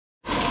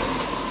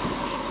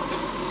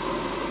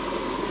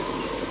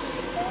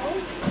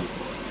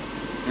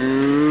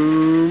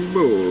Oh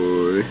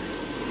boy.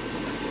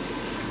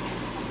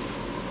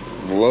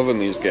 I'm loving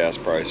these gas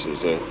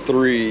prices. A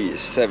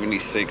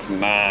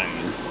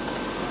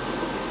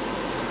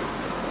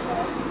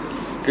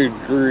 $3.76.9. Good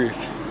grief.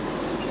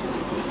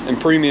 And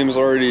premium's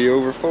already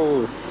over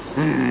 $4.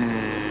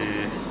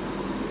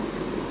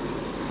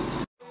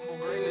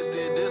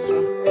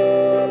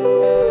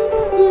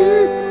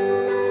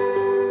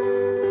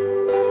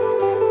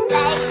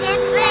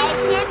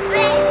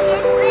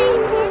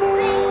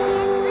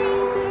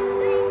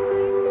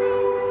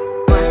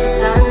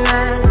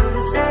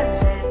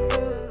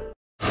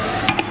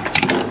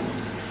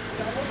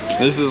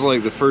 This is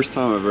like the first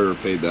time I've ever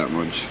paid that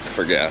much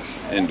for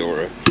gas in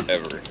Dora,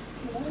 ever.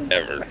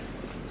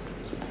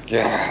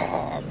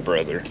 Yeah,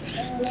 brother.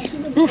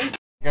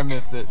 I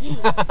missed it. Okay,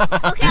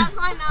 I'll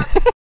climb out.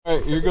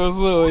 Alright, here goes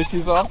Lily.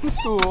 She's off to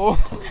school.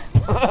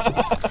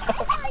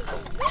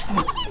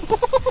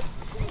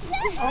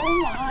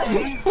 Oh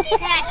my.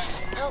 Catch.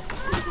 Oh.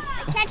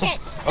 Catch it.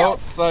 Oh,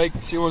 psych.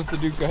 She wants to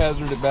Duke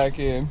hazard it back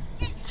in.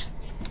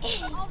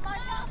 Oh my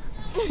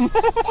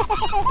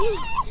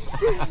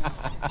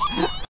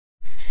God.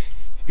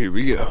 Here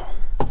we go.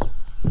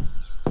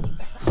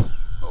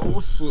 Oh,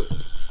 slip.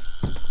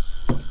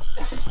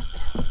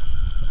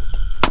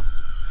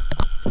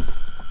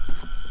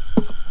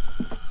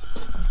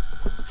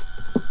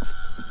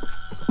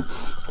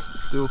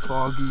 Still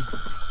foggy.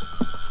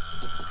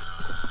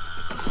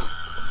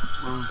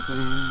 Wrong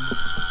thing.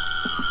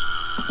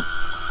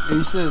 And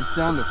you said it's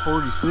down to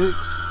 46?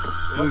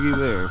 Yep. Looky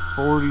there,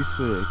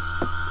 46.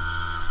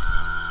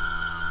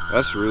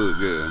 That's really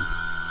good.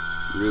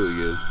 Really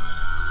good.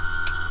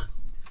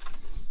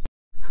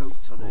 Coat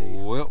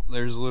today. Well,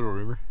 there's Little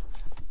River.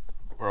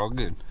 We're all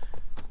good.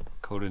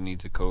 Coda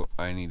needs a coat.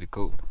 I need a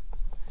coat.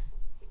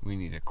 We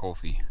need a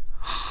coffee.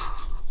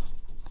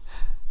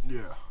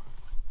 Yeah.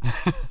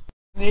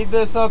 Need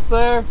this up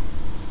there?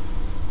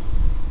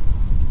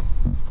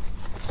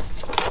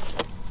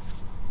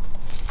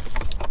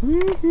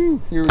 Here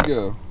we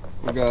go.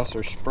 We got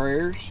our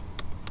sprayers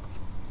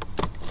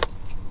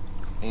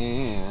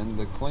and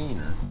the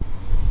cleaner.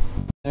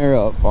 They're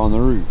up on the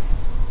roof.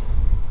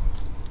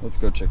 Let's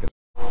go check it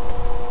out.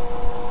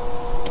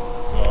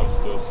 No, I'm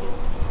still sick.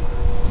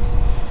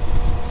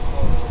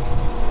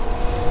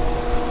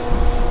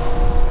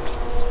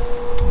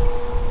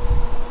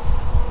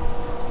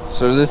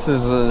 So this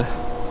is a... I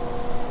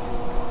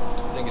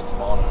think it's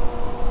mono.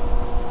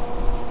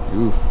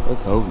 Oof,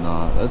 let's hope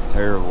not. That's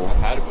terrible. I've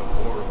had it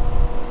before.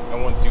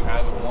 And once you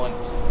have it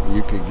once,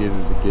 You could get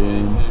it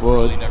again. it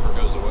really never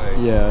goes away.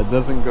 Yeah, it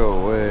doesn't go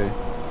away.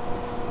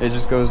 It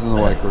just goes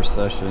into like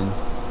recession.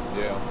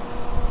 Yeah.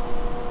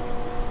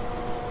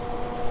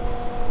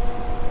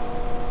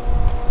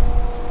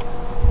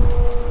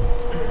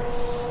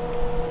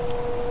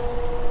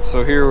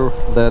 So here,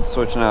 Dad's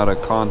switching out a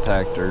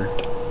contactor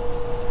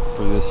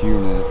for this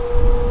unit,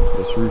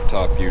 this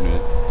rooftop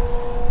unit.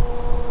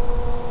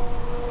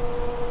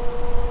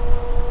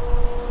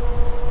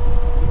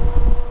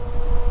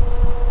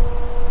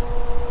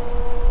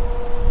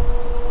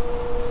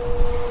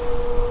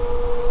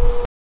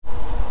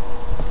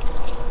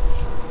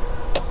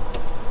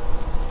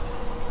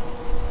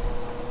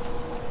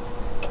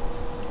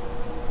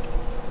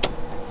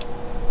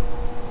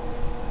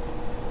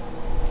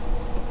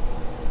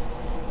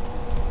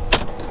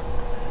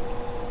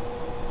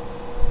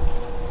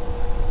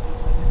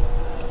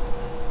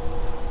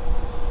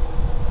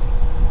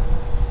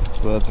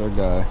 So that's our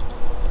guy.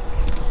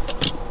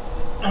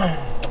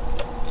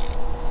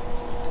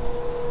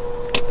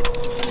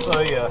 So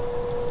you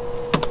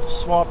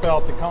swap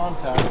out the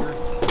contactor.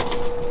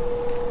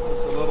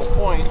 There's the little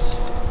points.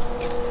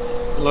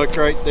 Look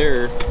right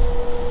there.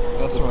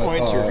 That's The what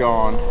points I are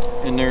gone,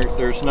 and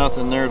there's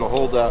nothing there to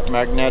hold that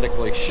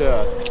magnetically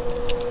shut.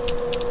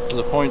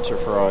 The points are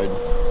fried.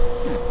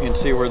 You can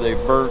see where they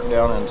burnt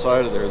down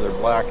inside of there. They're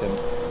blackened.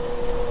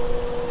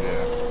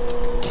 Yeah.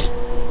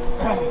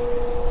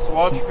 So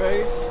watch your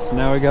face. So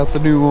now we got the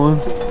new one.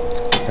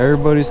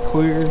 Everybody's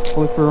clear.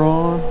 Flip her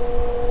on.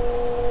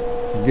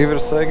 Give it a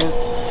second.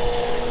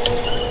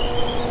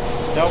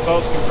 Now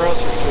both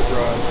compressors should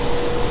run.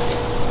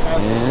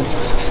 And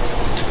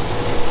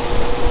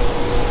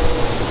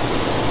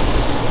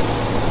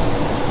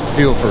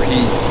feel for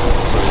heat.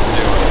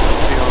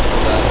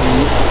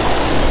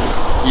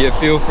 You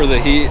feel for the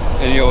heat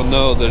and you'll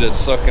know that it's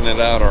sucking it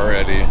out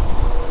already.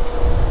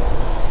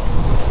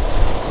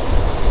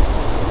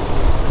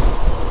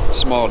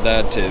 Small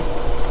dad tip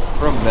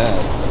from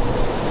Dad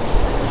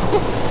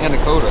and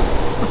Dakota.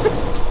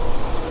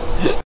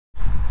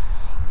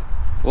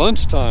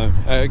 Lunchtime,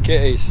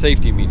 aka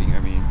safety meeting.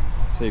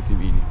 Safety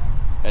meeting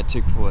at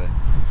Chick-fil-A.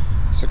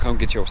 So come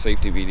get your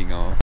safety meeting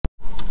on.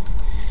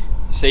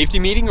 Safety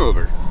meeting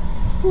over.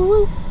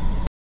 Woo-woo.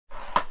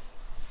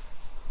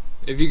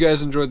 If you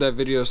guys enjoyed that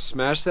video,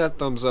 smash that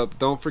thumbs up.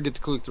 Don't forget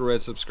to click the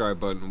red subscribe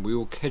button. We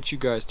will catch you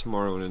guys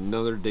tomorrow in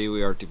another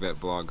daily RT-Vette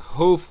vlog.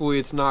 Hopefully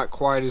it's not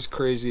quite as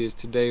crazy as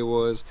today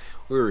was.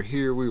 We were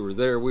here, we were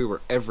there, we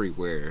were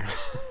everywhere.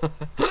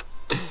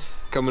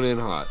 Coming in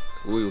hot.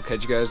 We will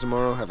catch you guys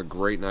tomorrow. Have a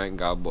great night and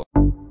God bless.